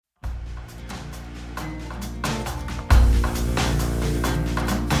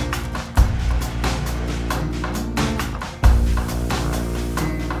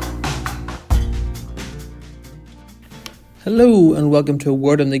Hello and welcome to A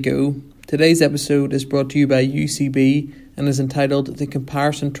Word on the Go. Today's episode is brought to you by UCB and is entitled The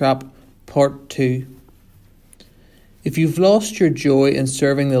Comparison Trap Part 2. If you've lost your joy in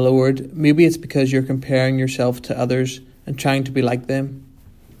serving the Lord, maybe it's because you're comparing yourself to others and trying to be like them.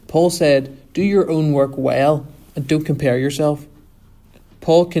 Paul said, do your own work well and don't compare yourself.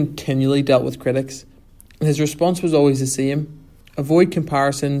 Paul continually dealt with critics, and his response was always the same. Avoid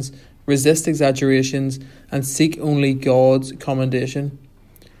comparisons, resist exaggerations, and seek only God's commendation.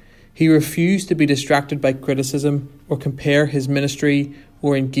 He refused to be distracted by criticism or compare his ministry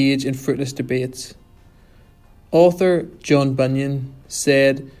or engage in fruitless debates. Author John Bunyan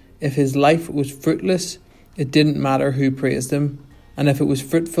said, if his life was fruitless, it didn't matter who praised him, and if it was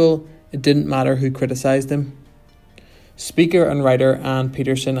fruitful, it didn't matter who criticised him. Speaker and writer Anne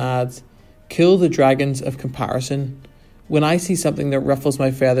Peterson adds, kill the dragons of comparison. When I see something that ruffles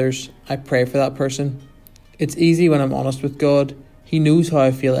my feathers, I pray for that person. It's easy when I'm honest with God. He knows how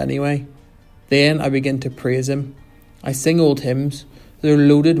I feel anyway. Then I begin to praise him. I sing old hymns. They're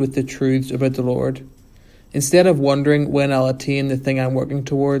loaded with the truths about the Lord. Instead of wondering when I'll attain the thing I'm working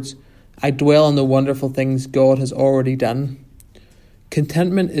towards, I dwell on the wonderful things God has already done.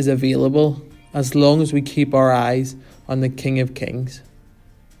 Contentment is available as long as we keep our eyes on the King of Kings.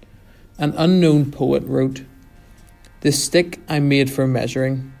 An unknown poet wrote, the stick I made for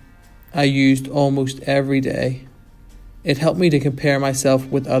measuring, I used almost every day. It helped me to compare myself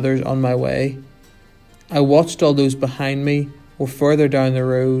with others on my way. I watched all those behind me or further down the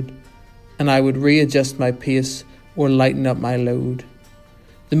road, and I would readjust my pace or lighten up my load.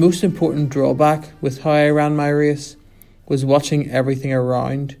 The most important drawback with how I ran my race was watching everything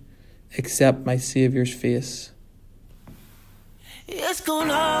around except my Saviour's face. It's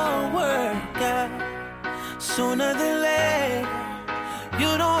gonna work out sooner than later.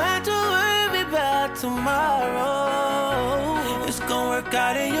 You don't have to worry about tomorrow. It's gonna work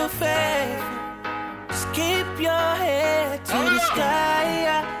out in your favor. Just keep your head to the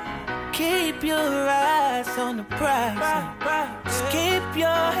sky. Keep your eyes on the prize. Just keep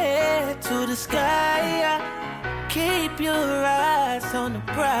your head to the sky. Keep your eyes on the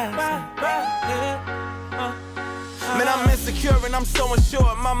prize. Man, I'm insecure and I'm so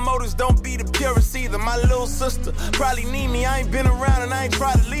unsure. My motives don't be the purest either. My little sister probably need me. I ain't been around and I ain't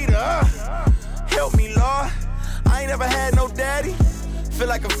tried to lead her. Help me, Lord. I ain't never had no daddy. Feel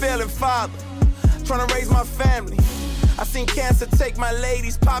like a failing father. Trying to raise my family. I seen cancer take my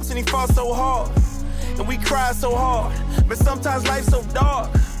ladies. Pops and he fought so hard. And we cried so hard. But sometimes life's so dark.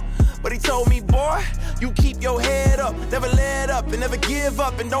 But he told me, boy, you keep your head up, never let up and never give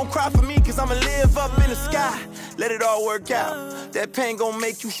up. And don't cry for me, cause I'ma live up in the sky. Let it all work out. That pain gon'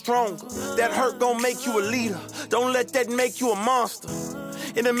 make you stronger. That hurt gon' make you a leader. Don't let that make you a monster.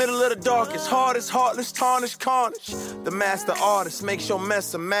 In the middle of the darkest, hardest, heartless, tarnished carnage. The master artist makes your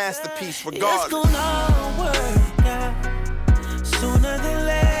mess a masterpiece regardless. It's gonna work out sooner than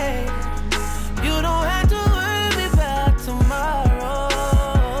later. You don't have to worry about tomorrow.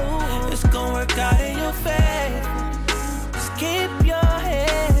 It's gonna work out in your favor. Just keep your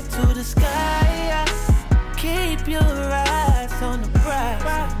head to the sky. Keep your eyes on the prize.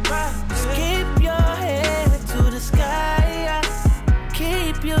 Just keep your head to the sky.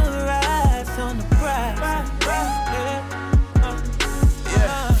 Keep your eyes on the prize.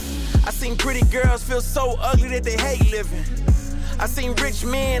 Yeah. I seen pretty girls feel so ugly that they hate living. I seen rich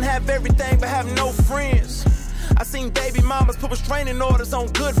men have everything but have no friends. I seen baby mamas put restraining orders on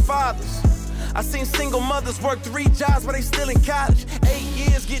good fathers. I seen single mothers work 3 jobs but they still in college. 8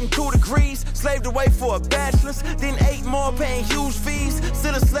 years getting 2 degrees, slaved away for a bachelor's. Then 8 more paying huge fees,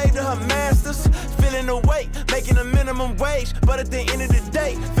 still a slave to her masters. Feeling awake, making a minimum wage, but at the end of the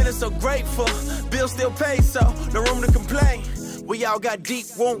day, feeling so grateful. Bills still paid, so no room to complain. We all got deep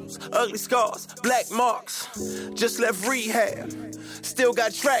wounds, ugly scars, black marks. Just left rehab, still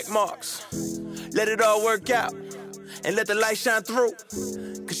got track marks. Let it all work out and let the light shine through.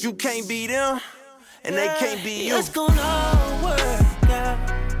 Cause you can't be them, and they can't be you. It's gonna work out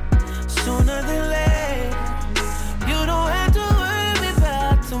sooner than later. You don't have to worry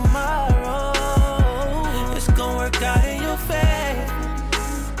about tomorrow. It's gonna work out in your favor.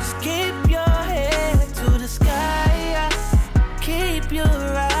 Just keep your head to the sky. Keep your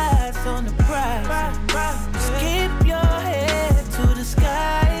eyes on the prize. Just keep your head to the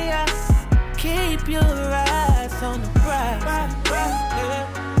sky. Keep your eyes on the prize.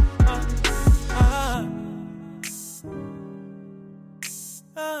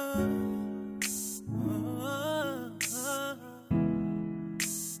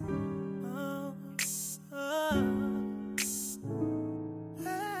 Oh